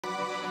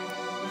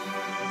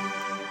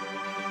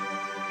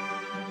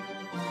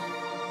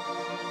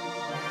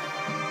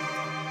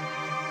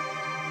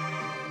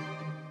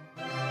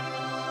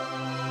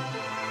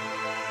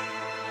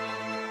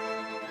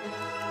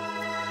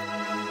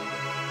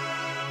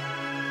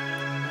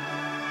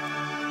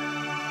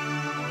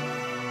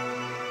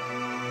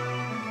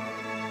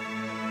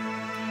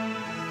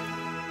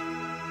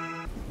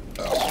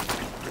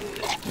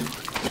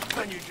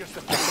And you just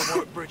a piece of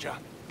work, Bridger.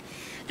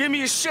 Give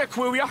me a sec,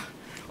 will ya?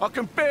 I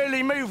can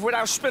barely move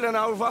without spilling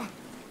over.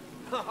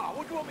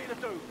 What do you want me to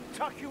do?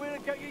 Tuck you in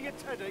and get you your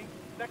teddy?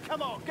 Now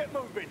come on, get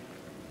moving.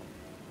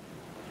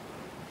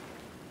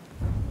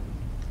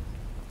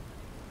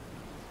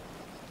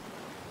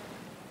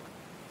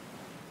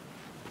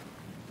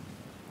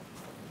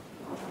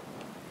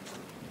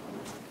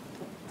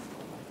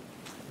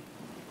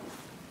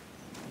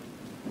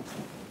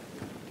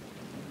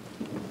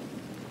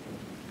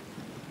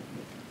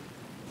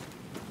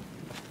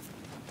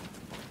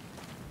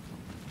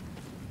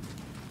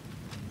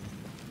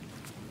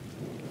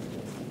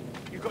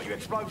 Got your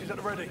explosives at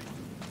the ready?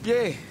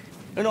 Yeah,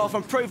 and I've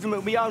improved them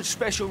with my own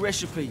special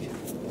recipe.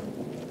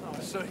 Oh, I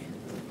see.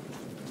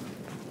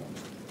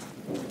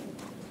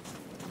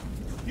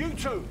 You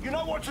two, you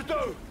know what to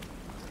do!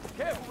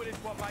 Careful with this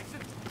one, Mason.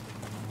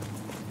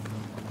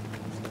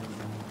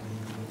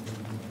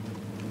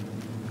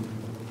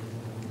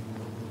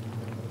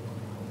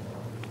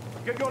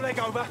 Get your leg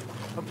over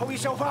and pull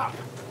yourself up.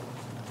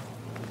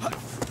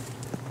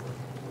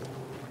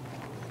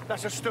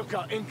 That's a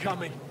Stuka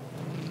incoming.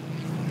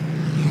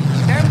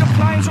 Them the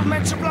planes were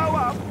meant to blow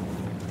up?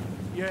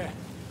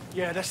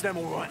 Yeah, that's them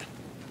all right.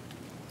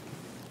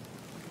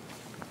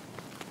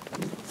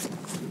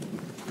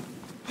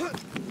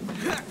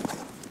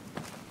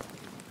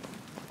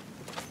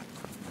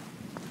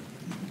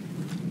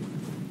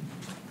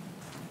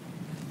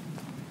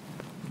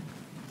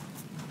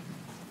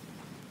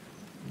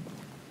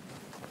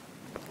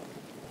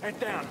 Head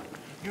down.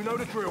 You know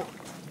the drill.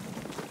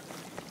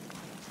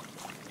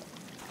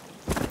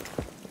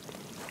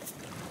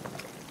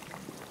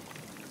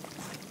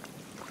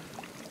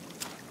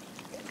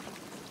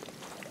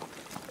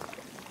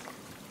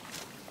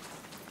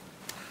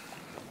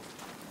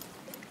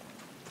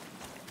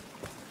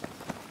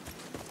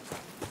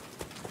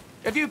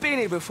 Have you been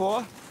here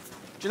before? Do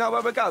you know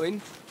where we're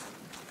going?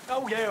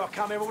 Oh, yeah, I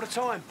come here all the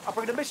time. I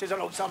bring the missus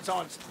along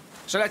sometimes.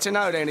 So that's a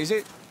no then, is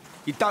it?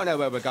 You don't know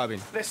where we're going?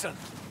 Listen,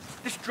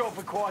 this job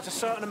requires a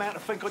certain amount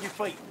of think on your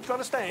feet. Do you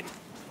understand?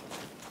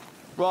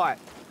 Right.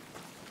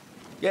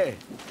 Yeah.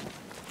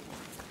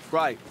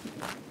 Right.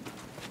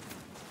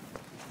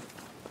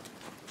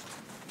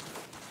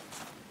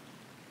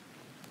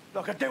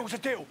 Look, a deal's a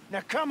deal.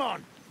 Now, come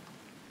on.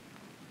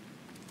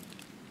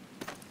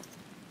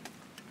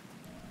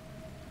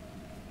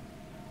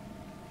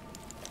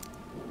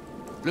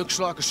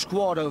 Looks like a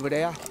squad over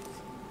there.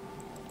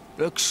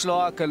 Looks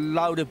like a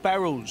load of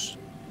barrels.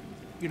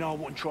 You know I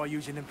wouldn't try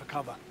using them for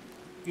cover.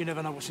 You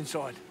never know what's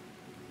inside.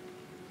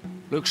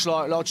 Looks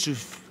like lots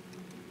of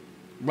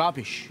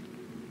rubbish.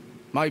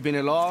 Maybe an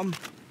alarm.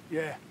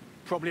 Yeah,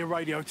 probably a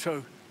radio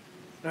too.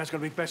 Now it's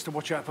going to be best to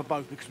watch out for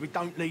both because we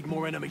don't need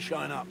more enemies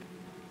showing up.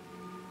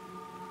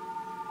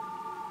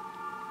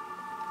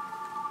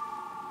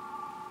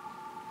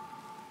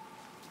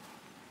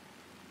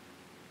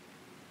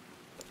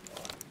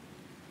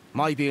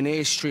 Maybe an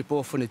airstrip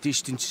off in the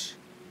distance.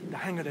 The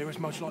hangar there is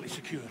most likely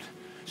secured.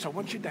 So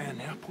once you're down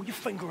there, pull your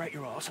finger out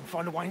your arse and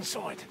find a way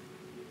inside.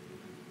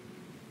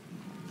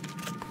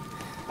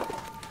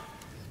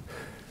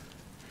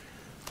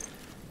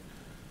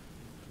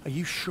 Are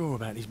you sure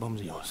about these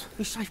bombs of yours?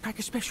 This safe pack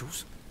of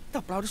specials?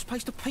 They'll blow this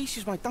place to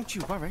pieces, mate, don't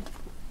you worry.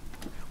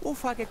 What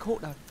if I get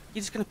caught, though?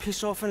 You're just gonna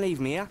piss off and leave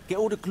me here? Get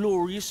all the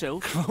glory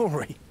yourself?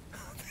 Glory?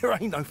 There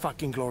ain't no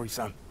fucking glory,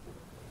 son.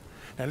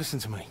 Now listen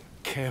to me,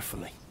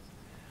 carefully.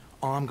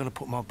 I'm gonna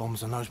put my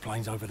bombs on those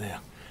planes over there,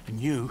 and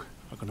you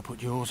are gonna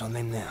put yours on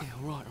them now. Yeah,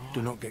 all right.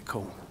 Do not get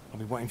caught. I'll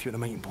be waiting for you at the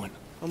meeting point.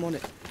 I'm on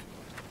it.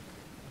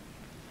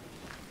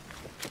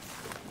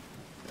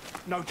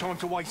 No time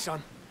to waste,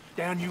 son.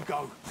 Down you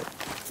go.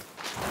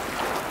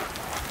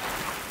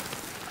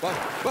 Whoa,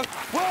 whoa,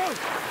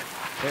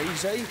 whoa!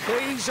 Easy,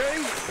 easy.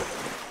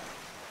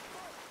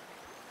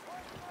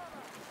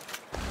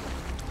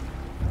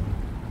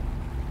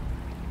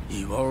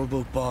 You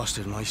horrible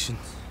bastard, Mason.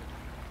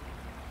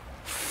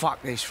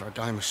 Fuck this for a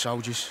game of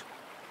soldiers.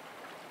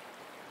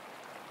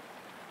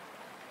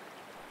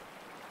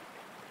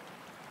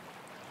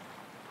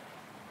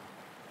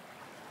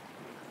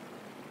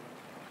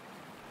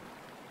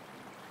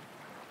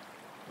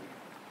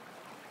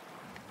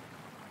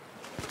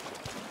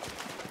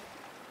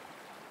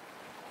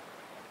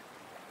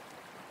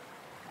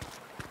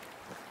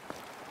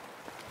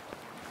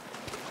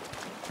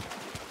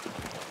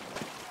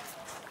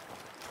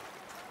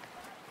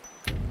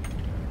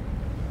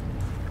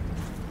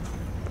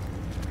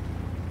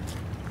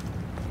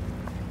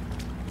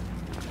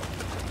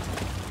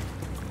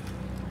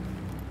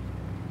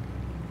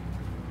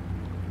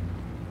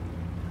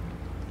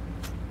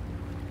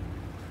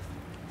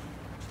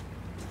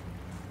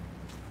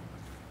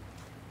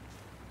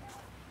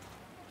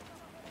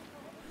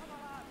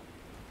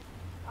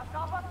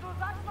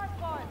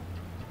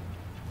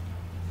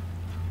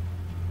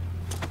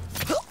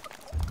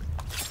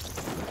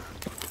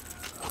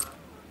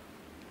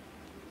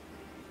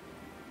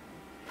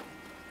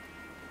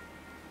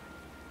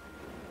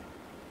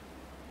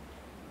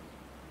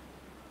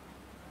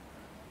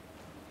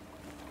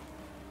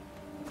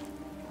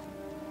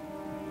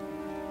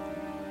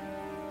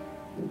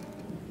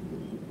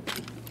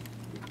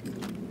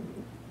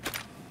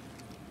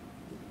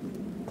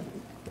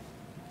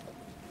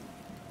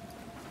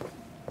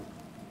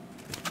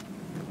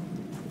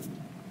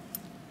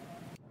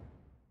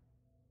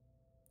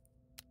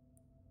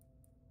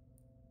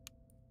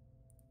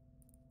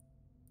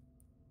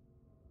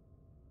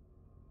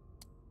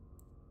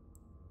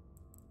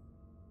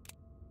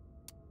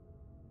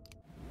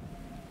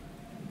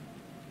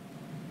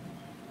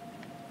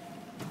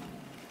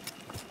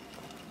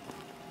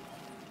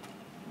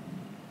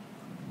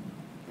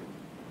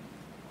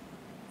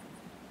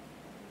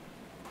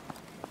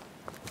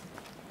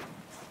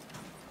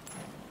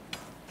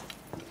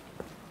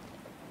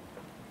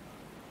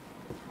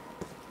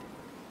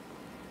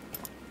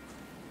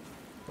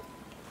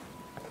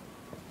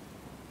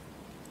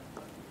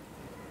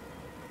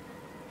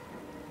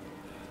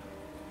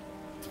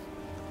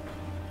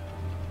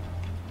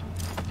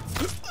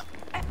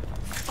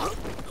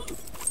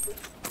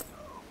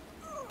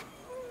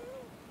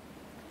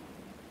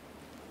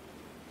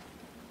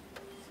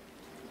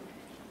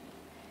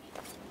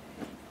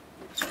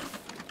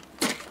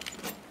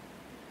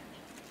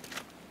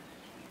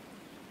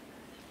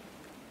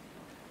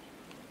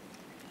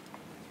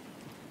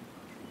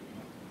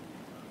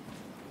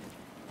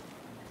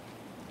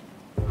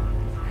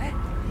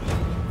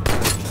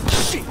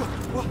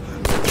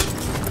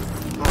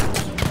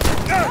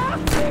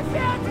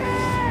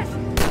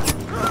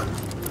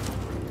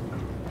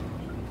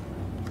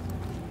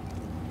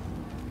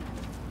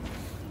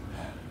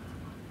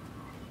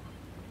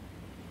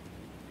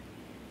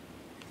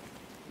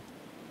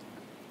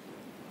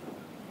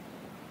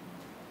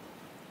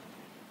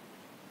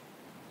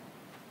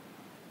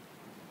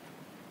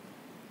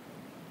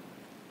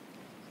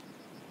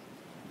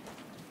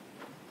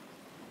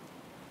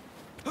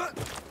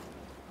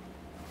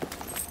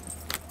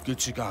 Good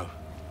to go.